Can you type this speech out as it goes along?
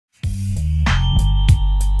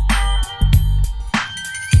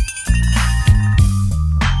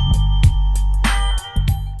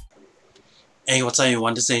Hey, what's up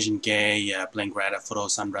everyone, this is AznKei, playing Grand Theft Auto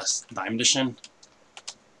San Andreas Diamond Edition.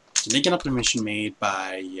 So making up the mission made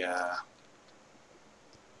by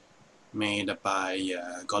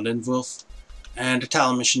GoldenWolf, and the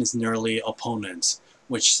title mission is Nearly Opponents,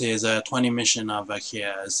 which is a 20 mission of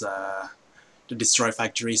his the Destroy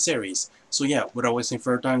Factory series. So yeah, without wasting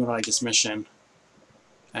further time, I'm gonna like this mission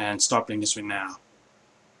and start playing this right now.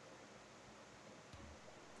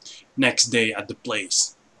 Next day at the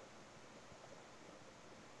place.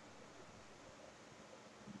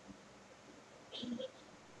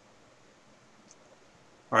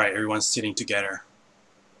 Alright, everyone's sitting together.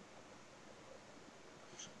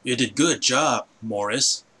 You did good job,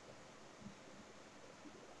 Maurice.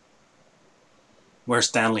 Where's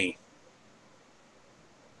Stanley?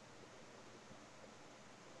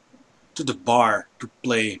 To the bar to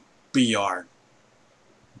play billiard.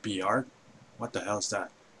 Billiard? What the hell is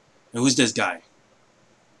that? And who's this guy?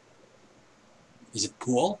 Is it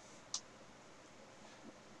pool?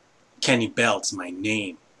 Kenny Belt's my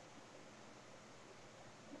name.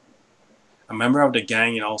 A member of the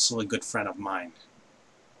gang and also a good friend of mine.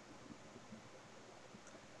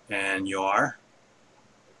 And you are?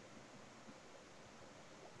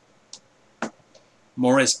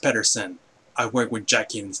 Maurice Peterson. I work with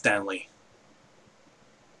Jackie and Stanley.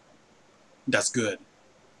 That's good.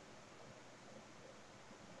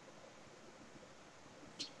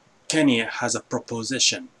 Kenny has a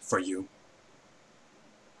proposition for you.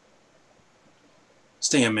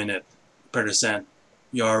 Stay a minute, Peterson.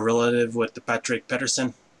 You're a relative with the Patrick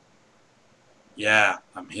Peterson? Yeah,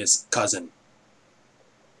 I'm his cousin.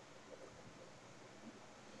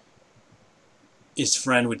 He's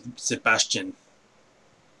friend with Sebastian.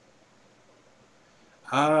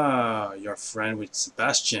 Ah, you're friend with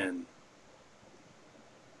Sebastian.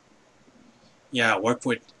 Yeah, I work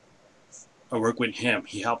with him.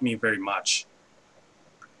 He helped me very much.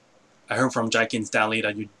 I heard from Jackie and Stanley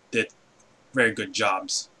that you did very good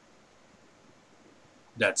jobs.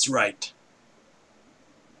 That's right.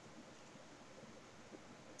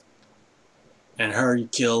 And her you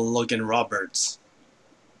killed Logan Roberts.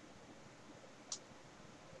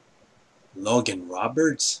 Logan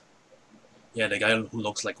Roberts? Yeah, the guy who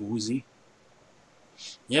looks like Woozy.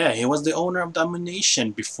 Yeah, he was the owner of the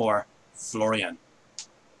ammunition before Florian.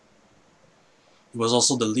 He was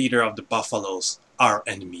also the leader of the Buffaloes, our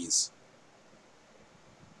enemies.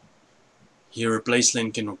 He replaced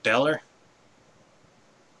Lincoln Taylor?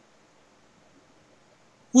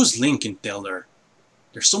 Who's Lincoln Taylor?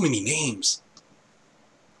 There's so many names.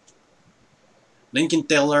 Lincoln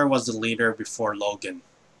Taylor was the leader before Logan.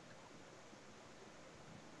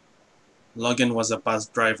 Logan was a bus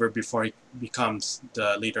driver before he becomes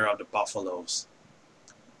the leader of the Buffaloes.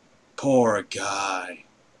 Poor guy.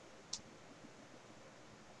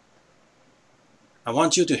 I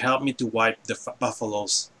want you to help me to wipe the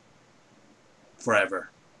Buffaloes forever.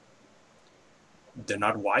 They're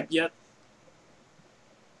not wiped yet?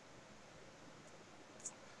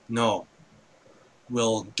 No.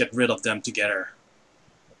 We'll get rid of them together.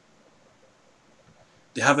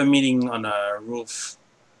 They have a meeting on a roof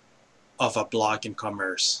of a block in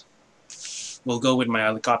Commerce. We'll go with my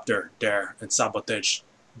helicopter there and sabotage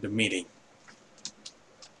the meeting.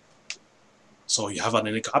 So you have an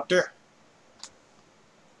helicopter?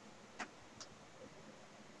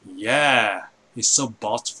 Yeah, he's so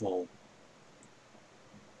boastful.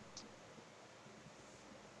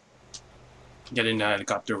 Get in the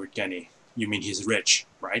helicopter with Kenny. You mean he's rich,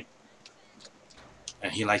 right?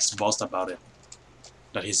 And he likes to boast about it,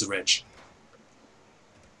 that he's rich.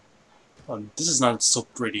 Oh, this is not so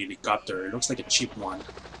pretty helicopter. It looks like a cheap one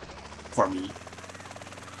for me.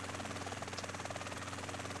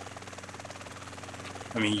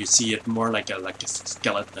 I mean, you see it more like a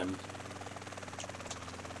skeleton.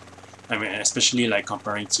 I mean, especially like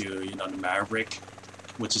comparing to the Maverick,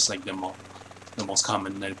 which is like the most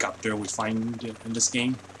common helicopter we find in this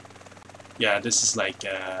game. Yeah, this is like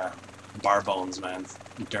bar bones, man,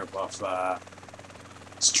 in terms of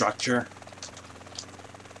structure.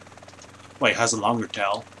 Wait, it has a longer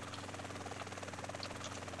tail.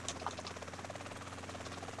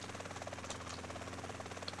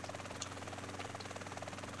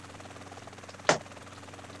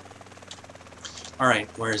 Alright,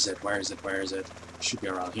 where is it? Where is it? Where is it? Should be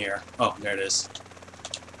around here. Oh, there it is.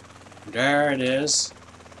 There it is.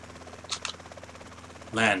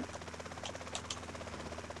 Land.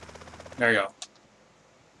 There you go.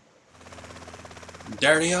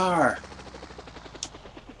 There they are!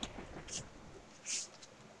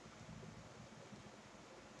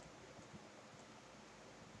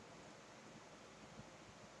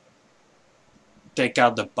 Take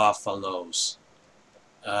out the Buffaloes.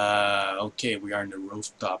 Okay, we are in the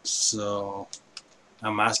rooftop, so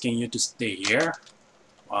I'm asking you to stay here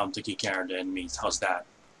while I'm taking care of the enemies. How's that?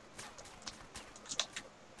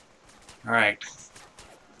 Alright.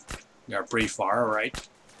 We are pretty far, alright?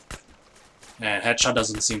 And headshot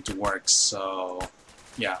doesn't seem to work, so...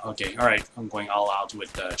 Yeah, okay, alright. I'm going all out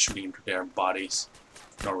with shooting into their bodies.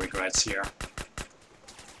 No regrets here.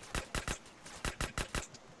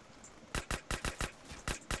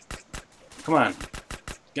 Come on.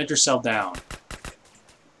 Get yourself down.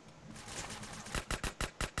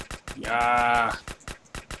 Yeah.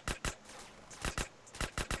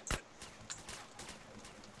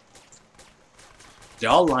 They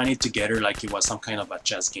all lined together like it was some kind of a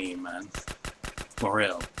chess game, man. For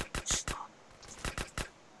real.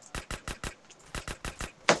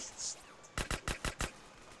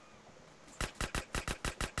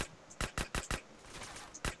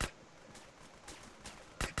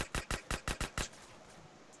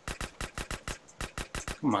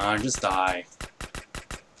 Come on, just die.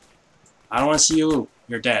 I don't want to see you.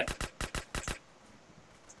 You're dead.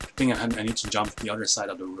 I think I need to jump the other side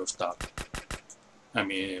of the rooftop. I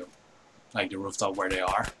mean, like the rooftop where they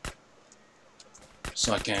are.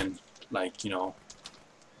 So I can, like, you know...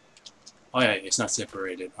 Oh yeah, it's not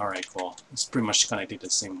separated. Alright, cool. It's pretty much connected to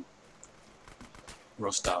the same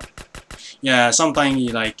rooftop. Yeah,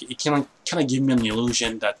 sometimes, like, it can kind of give me an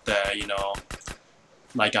illusion that, you know,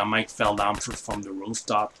 like I might fell down from the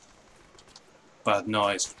rooftop. But no,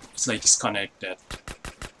 it's like it's connected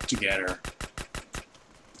together.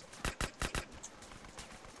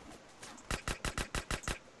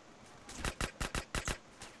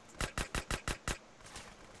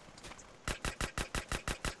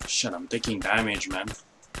 Shit, I'm taking damage, man.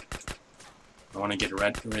 I want to get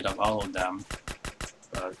rid of all of them,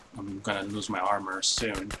 but I'm gonna lose my armor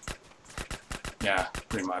soon. Yeah,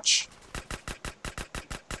 pretty much.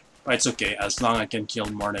 But it's okay, as long as I can kill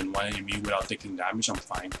more than one enemy without taking damage, I'm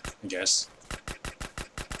fine, I guess.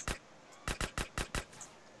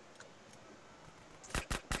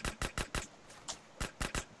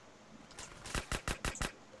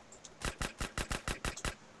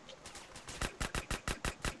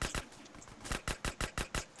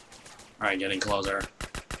 Alright, getting closer.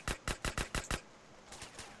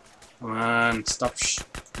 Come on, stop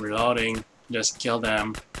reloading. Just kill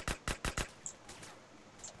them.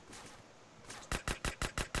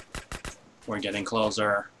 We're getting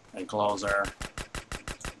closer and closer.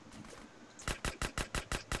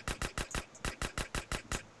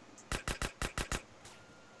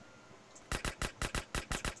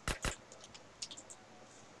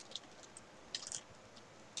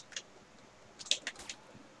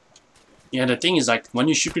 Yeah, the thing is, like, when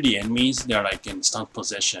you shoot to the enemies, they're like in stunt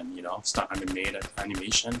position, you know, stunt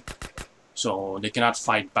animation. So they cannot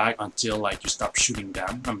fight back until, like, you stop shooting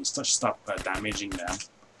them. I mean, stop damaging them.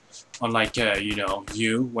 Unlike, you know,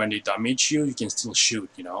 when they damage you, you can still shoot,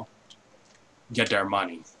 you know, get their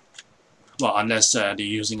money. Well, unless they're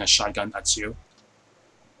using a shotgun at you.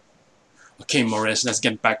 Okay, Maurice, let's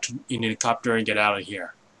get back in the helicopter and get out of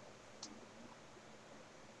here.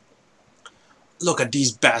 Look at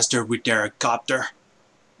these bastards with their helicopter.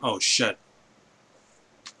 Oh shit.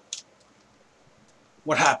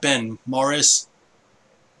 What happened, Maurice?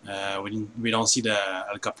 We don't see the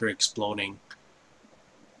helicopter exploding.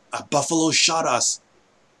 A buffalo shot us.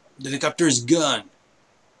 The helicopter is gone.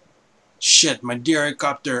 Shit, my dear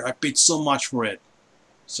helicopter. I paid so much for it.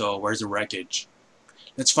 So, where's the wreckage?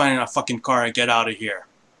 Let's find a fucking car and get out of here.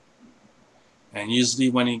 And usually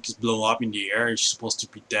when it blows up in the air, it's supposed to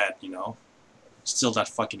be dead, you know? Still that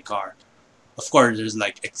fucking car. Of course, there's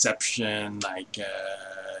like exception, like,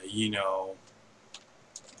 you know,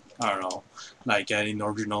 I don't know, like in the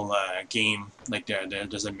original game, like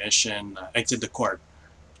there's a mission, exit the court.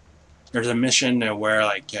 There's a mission where,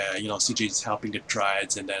 like, you know, CJ is helping the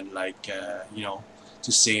tribes, and then, like, you know,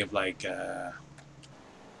 to save, like, their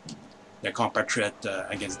compatriot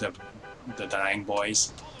against the dying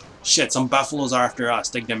boys. Shit, some buffaloes are after us,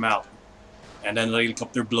 take them out. And then the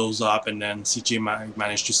helicopter blows up, and then CJ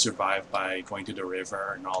managed to survive by going to the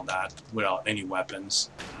river and all that without any weapons.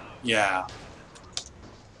 Yeah.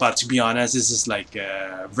 But to be honest, this is like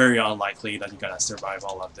very unlikely that you're gonna survive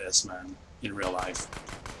all of this, man, in real life.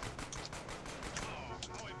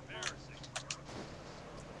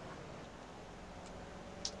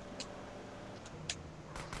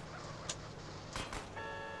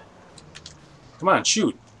 Come on,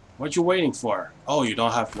 shoot. What you waiting for? Oh, you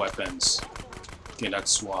don't have weapons. Okay,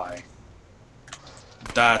 that's why.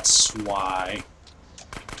 That's why.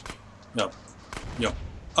 Yup. Yup.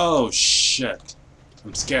 Oh, shit.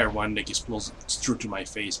 I'm scared one day explodes through to my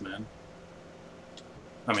face, man.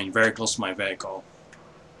 I mean, very close to my vehicle.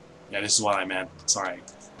 Yeah, this is what I meant. Sorry.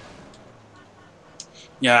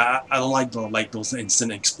 Yeah, I don't like those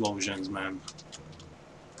instant explosions, man.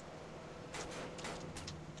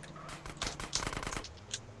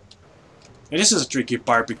 And this is a tricky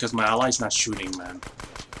part because my ally's not shooting, man.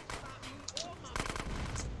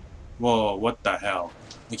 Whoa, what the hell?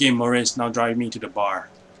 Okay, Maurice, now drive me to the bar.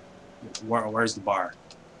 Where's the bar?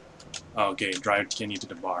 Okay, drive Kenny to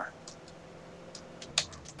the bar.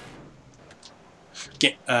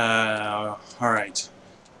 Okay, alright.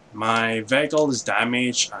 My vehicle is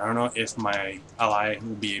damaged. I don't know if my ally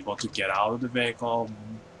will be able to get out of the vehicle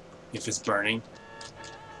if it's burning.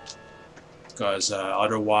 Because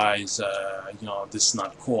otherwise, you know, this is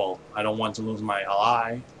not cool. I don't want to lose my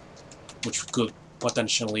ally, which could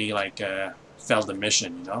potentially, like, fail the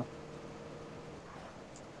mission, you know?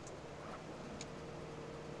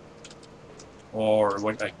 Or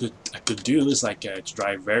what I could do is, like, to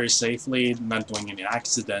drive very safely, not doing any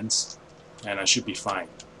accidents, and I should be fine.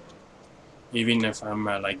 Even if I'm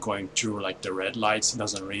like going through like the red lights, it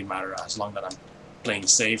doesn't really matter as long as I'm playing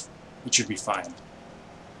safe. It should be fine.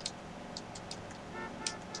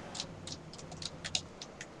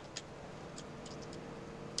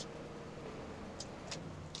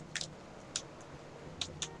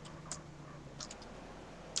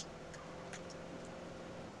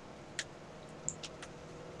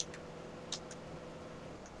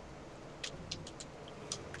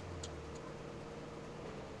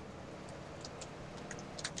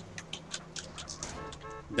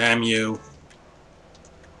 Damn you.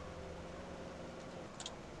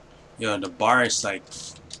 Yo, the bar is like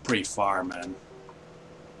pretty far, man.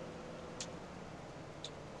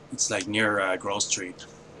 It's like near Grove Street.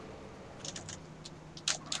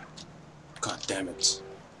 God damn it.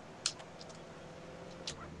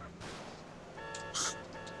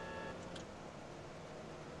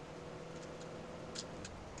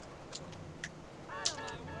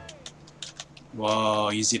 Whoa,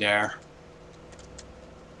 easy there.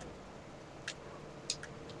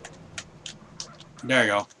 There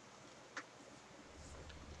you go.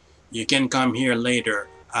 You can come here later.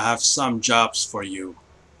 I have some jobs for you.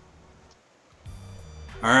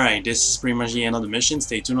 Alright, this is pretty much the end of the mission.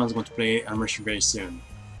 Stay tuned, I'm going to play a mission very soon.